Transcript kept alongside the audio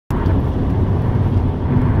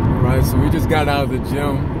right, so we just got out of the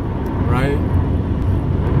gym, right?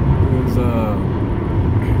 It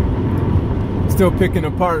was still picking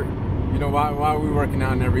apart, you know, while we were working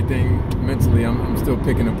out and everything mentally. I'm still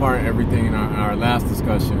picking apart everything in our last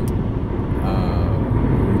discussion.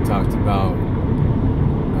 We talked about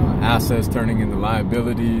assets turning into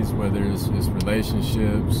liabilities, whether it's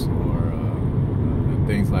relationships or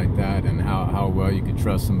things like that, and how well you can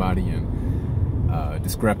trust somebody, and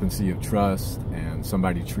discrepancy of trust, and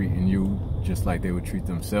somebody treating you just like they would treat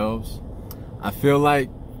themselves. I feel like,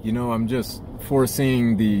 you know, I'm just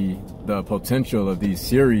foreseeing the potential of these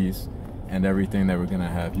series and everything that we're gonna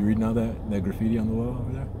have. You reading all that graffiti on the wall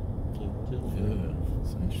over there? Yeah,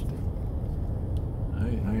 it's interesting. I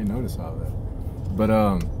didn't notice all that. But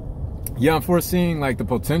yeah, I'm foreseeing like the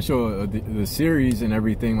potential of the series and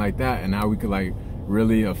everything like that, and how we could like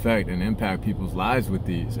really affect and impact people's lives with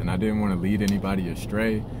these. And I didn't want to lead anybody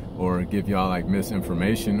astray or give y'all like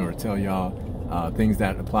misinformation or tell y'all things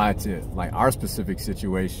that apply to like our specific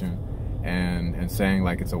situation, and saying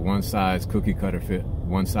like it's a one size cookie cutter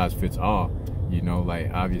one size fits all. You know, like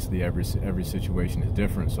obviously every situation is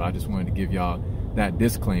different. So I just wanted to give y'all that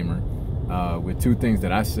disclaimer with two things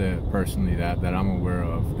that I said personally that I'm aware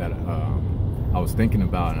of, that I was thinking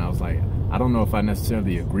about, and I was like, I don't know if I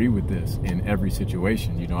necessarily agree with this in every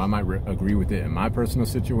situation. You know, I might agree with it in my personal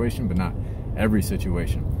situation, but not every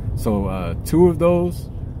situation. So two of those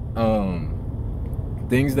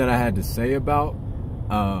things that I had to say about,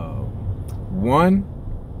 one,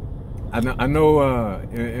 I know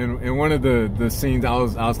in one of the scenes I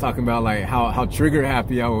was talking about like how trigger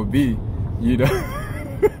happy I would be, you know.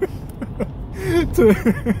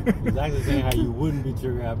 He's actually saying how you wouldn't be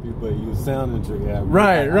trigger happy, but you sounding trigger happy.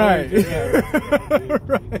 Right. Right.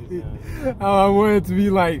 I wanted to be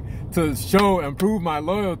like, to show and prove my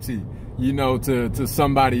loyalty, you know, to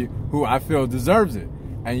somebody who I feel deserves it.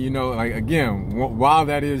 And, you know, like, again, while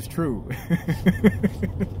that is true,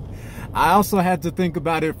 I also had to think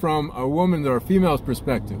about it from a woman's or a female's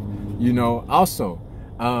perspective, you know. Also,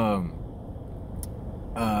 I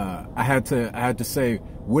had to say,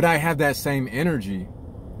 would I have that same energy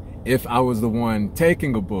if I was the one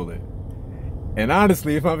taking a bullet? And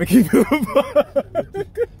honestly, if I'm gonna keep it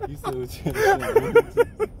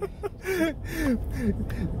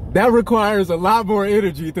that requires a lot more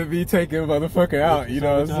energy to be taking a motherfucker out. You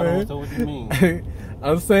know what I'm saying? So what do you mean?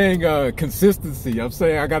 I'm saying consistency. I'm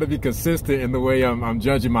saying I got to be consistent in the way I'm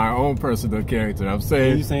judging my own personal character. I'm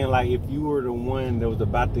saying. Are you saying like if you were the one that was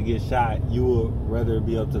about to get shot, you would rather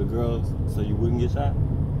be up to the girls so you wouldn't get shot?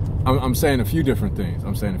 I'm saying a few different things.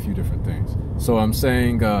 So I'm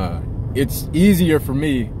saying it's easier for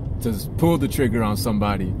me to pull the trigger on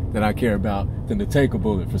somebody that I care about than to take a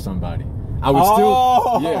bullet for somebody. I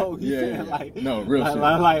would yeah. Like, no, real shit.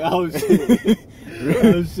 Like, oh shit.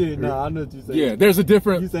 Oh shit, no, I know what you're saying. Yeah, there's a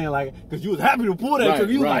different. You saying like, because you was happy to pull that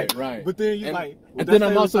trigger. You right. But then you and then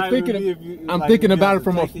I'm also thinking. I'm thinking about it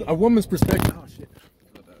from a woman's perspective. Oh shit.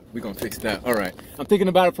 We're gonna fix that. All right. I'm thinking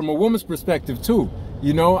about it from a woman's perspective too.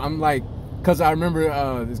 You know, I'm like, because I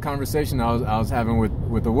remember this conversation I was having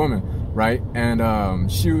with a woman, right?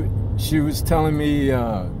 And she was telling me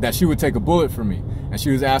that she would take a bullet for me, and she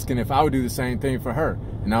was asking if I would do the same thing for her,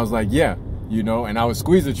 and I was like, yeah, you know, and I would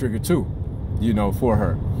squeeze the trigger too, you know, for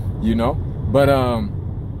her, you know. But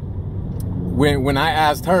when I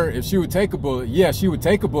asked her if she would take a bullet, yeah, she would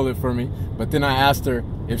take a bullet for me. But then I asked her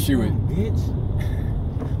if she would. Bitch.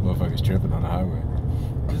 Motherfuckers tripping on the highway.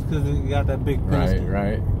 Just because he got that big pistol.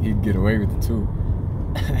 Right. He'd get away with it too.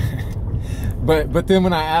 but then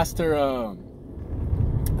when I asked her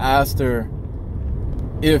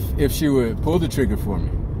if she would pull the trigger for me,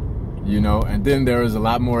 you know, and then there was a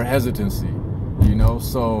lot more hesitancy, you know.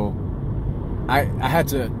 So I had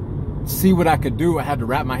to see what I could do. I had to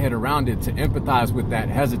wrap my head around it to empathize with that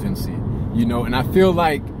hesitancy, you know. And I feel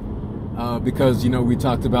like because, you know, we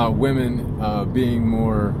talked about women being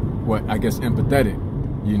more, empathetic,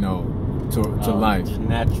 you know, to life.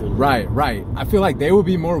 Naturally. Right. I feel like they would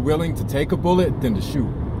be more willing to take a bullet than to shoot.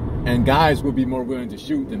 And guys would be more willing to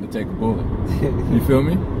shoot than to take a bullet. You feel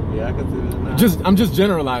me? Yeah, I can see that now. I'm just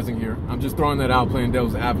generalizing here. I'm just throwing that out, playing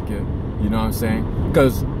devil's advocate. You know what I'm saying?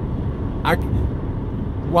 Because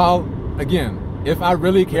again, if I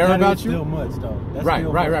really care about you, still much though. That's right.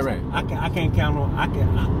 I can't count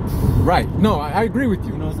on. Right. No, I agree with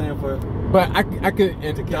you. You know what I'm saying? But I could.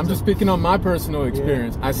 And I'm just speaking on my personal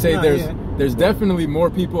experience. Yeah. I say there's definitely more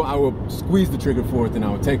people I will squeeze the trigger for than I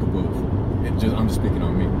would take a bullet for. I'm just speaking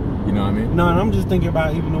on me. You know what I mean? No, and I'm just thinking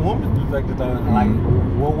about even the woman's perspective, though. Like,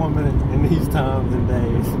 what woman in these times and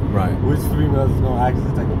days, right? Which females is going to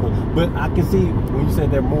actually take a bullet? But I can see when you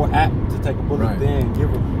said they're more apt to take a bullet than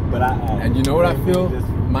give them. But and you know what I feel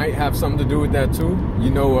might have something to do with that too.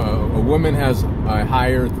 You know, a woman has a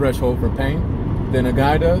higher threshold for pain than a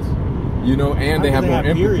guy does. You know, and they have more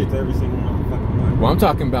empathy. Periods every single fucking month. Well, I'm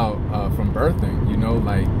talking about from birthing. You know,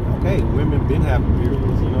 like okay, women been having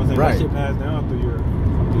periods. You know what I'm saying? Right. That shit passed down through your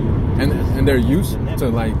and they're used to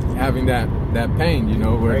like having that pain, you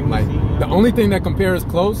know, where like the only thing that compares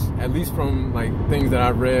close, at least from like things that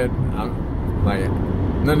I've read, like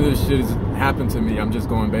none of this shit has happened to me. I'm just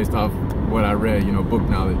going based off what I read, you know, book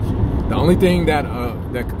knowledge. The only thing that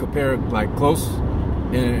could compare like close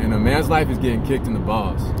in a man's life is getting kicked in the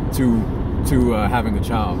balls to having a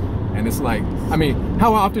child. And it's like, I mean,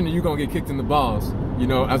 how often are you gonna get kicked in the balls, you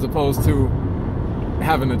know, as opposed to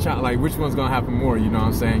having a child? Like, which one's gonna happen more? You know what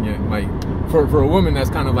I'm saying? Yeah, like for a woman, that's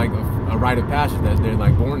kind of like a rite of passage, that they're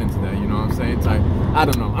like born into that. You know what I'm saying? It's like, I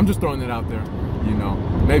don't know. I'm just throwing it out there. You know,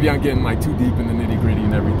 maybe I'm getting like too deep in the nitty gritty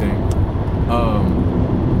and everything.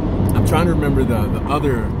 I'm trying to remember the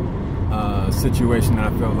other situation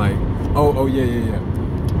that I felt like, oh yeah.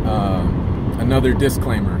 Another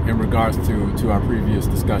disclaimer in regards to our previous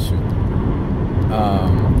discussion.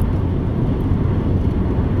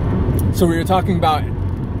 So we were talking about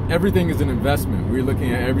everything is an investment. We're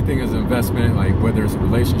looking at everything as an investment, like whether it's a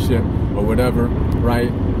relationship or whatever,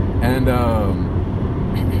 right? And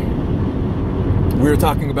we were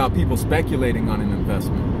talking about people speculating on an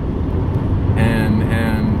investment. And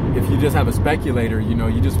if you just have a speculator, you know,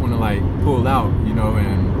 you just want to like pull out, you know,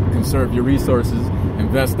 and conserve your resources,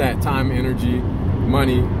 invest that time, energy,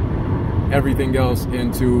 money, everything else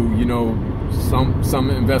into, you know, some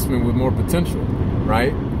investment with more potential,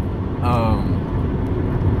 right?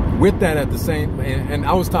 With that at the same, and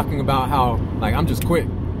I was talking about how like I'm just quick,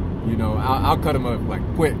 you know, I'll cut them up like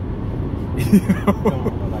quick, you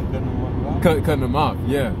know? Cutting them off,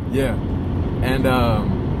 yeah. And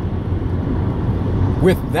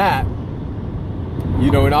with that,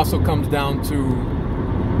 you know, it also comes down to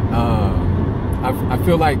I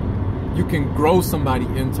feel like you can grow somebody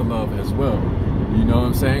into love as well. You know what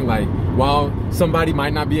I'm saying? Like, while somebody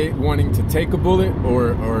might not be wanting to take a bullet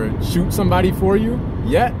or shoot somebody for you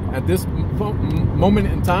yet, at this moment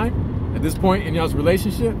in time, at this point in y'all's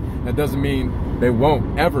relationship, that doesn't mean they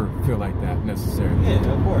won't ever feel like that necessarily. Yeah,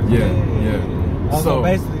 of course. Yeah. So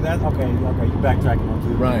basically, that's okay. You backtracking on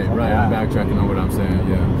too. Right. I'm backtracking on what I'm saying.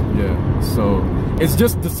 Yeah. So it's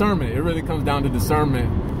just discernment. It really comes down to discernment.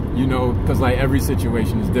 You know, because like every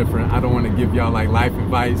situation is different. I don't want to give y'all like life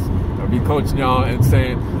advice or be coaching y'all and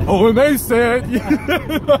saying, oh, and they said, you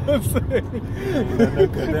know what I'm saying?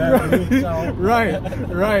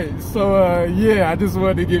 Right. So, yeah, I just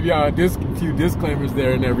wanted to give y'all a few disclaimers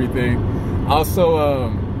there and everything. Also,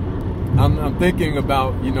 I'm thinking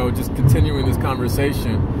about, you know, just continuing this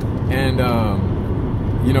conversation, and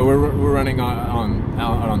you know, we're running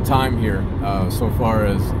on time here, so far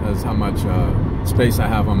as how much space I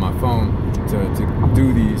have on my phone to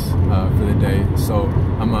do these for the day. So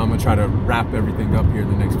I'm gonna try to wrap everything up here in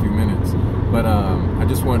the next few minutes. But I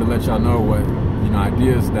just wanted to let y'all know what, you know,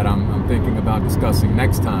 ideas that I'm thinking about discussing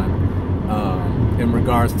next time in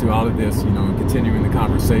regards to all of this, you know, and continuing the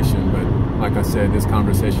conversation. But like I said, this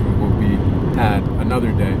conversation will be had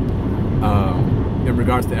another day. In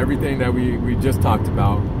regards to everything that we just talked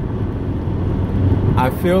about, I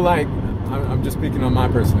feel like, I'm just speaking on my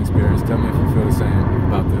personal experience, tell me if you feel the same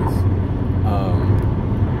about this.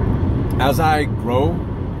 As I grow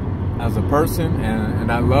as a person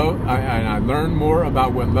and I learn more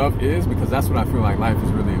about what love is, because that's what I feel like life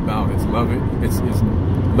is really about. It's loving, it's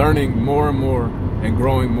learning more and more and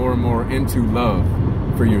growing more and more into love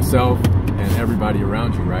for yourself and everybody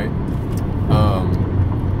around you, right?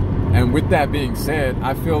 And with that being said,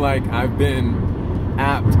 I feel like I've been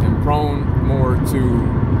apt and prone more to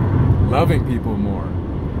loving people more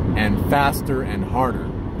and faster and harder.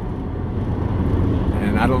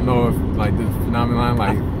 And I don't know if like this phenomenon,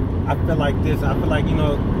 like I feel like this. I feel like, you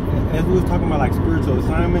know, as we was talking about like spiritual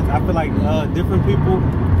assignments, I feel like different people,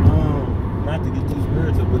 not to get too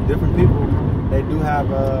spiritual, but different people, they do have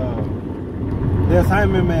their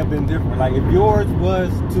assignment may have been different. Like if yours was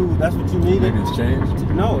to, that's what you needed. Maybe it's changed.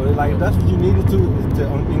 No, like if that's what you needed to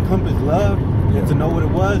encompass love and to know what it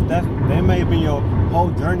was. That may have been your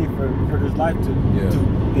whole journey for this life to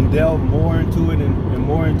delve more into it and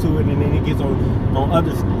more into it, and then it gets on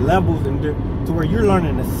other levels and to where you're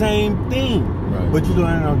learning the same thing, right, but you're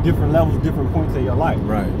learning on different levels, different points of your life.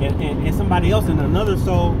 Right. And somebody else in another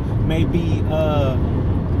soul may be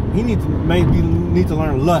he need to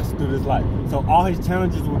learn lust through this life. So all his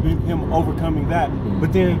challenges will be him overcoming that.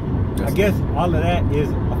 But then I guess all of that is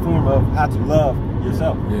a form of how to love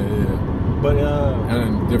yourself. Yeah. But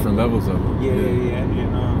and different levels of it. Yeah. And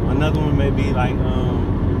another one may be like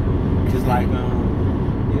just like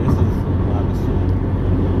this is a lot of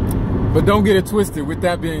shit. But don't get it twisted. With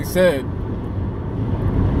that being said,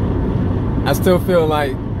 I still feel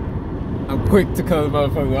like I'm quick to cut a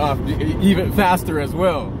motherfucker off even faster as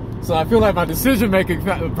well. So I feel like my decision-making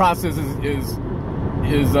process is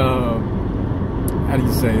how do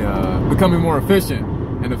you say, becoming more efficient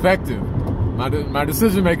and effective. My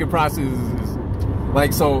decision-making process is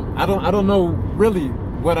like, so I don't know really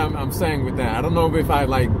what I'm saying with that. I don't know if I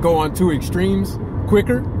like go on two extremes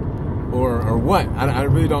quicker or what. I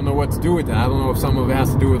really don't know what to do with that. I don't know if some of it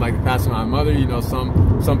has to do with like the passing of my mother. You know,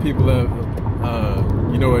 some people have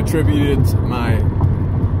attributed my,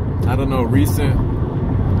 I don't know, recent,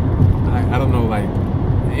 I don't know, like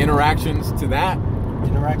interactions to that.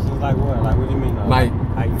 Interactions like what? Like what do you mean? Like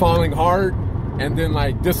falling hard and then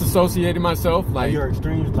like disassociating myself. Like your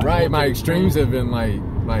extremes. Like right, my extremes have been like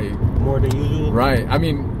more than usual. Right. I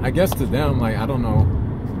mean, I guess to them, like I don't know.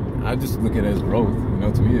 I just look at it as growth. You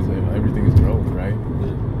know, to me, everything is growth, right?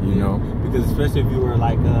 You know, because especially if you were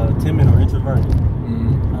like timid or introverted,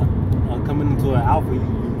 coming into an alpha,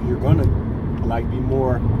 you're gonna like be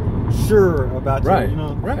more sure about right. you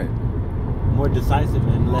know, right. More decisive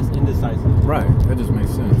and less indecisive. Right. That just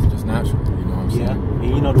makes sense. Just naturally. You know what I'm saying? And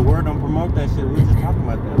you know the word don't promote that shit. We were just talking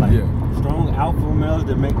about that. Like strong alpha males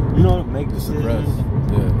that make decisions.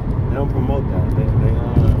 They don't promote that.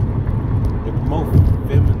 They promote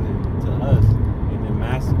feminine to us and then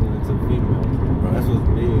masculine to female. Right. That's what's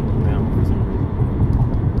big now for some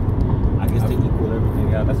reason. I guess to equal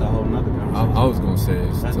everything out. That's a whole nother conversation. I was gonna say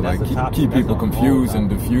is to like keep people confused and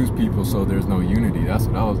diffuse people so there's no unity. That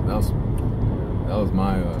was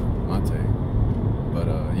my take. But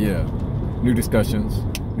yeah, new discussions,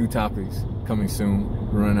 new topics coming soon.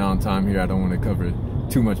 We're running out of time here. I don't want to cover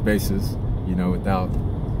too much bases, you know, without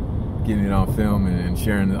getting it on film and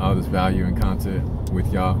sharing all this value and content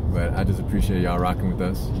with y'all. But I just appreciate y'all rocking with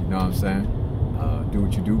us. You know what I'm saying? Do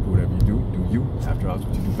what you do, whatever you do you. After all, it's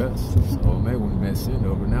what you do best. So, man, we'll send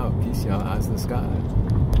over now. Peace, y'all. Eyes to the sky.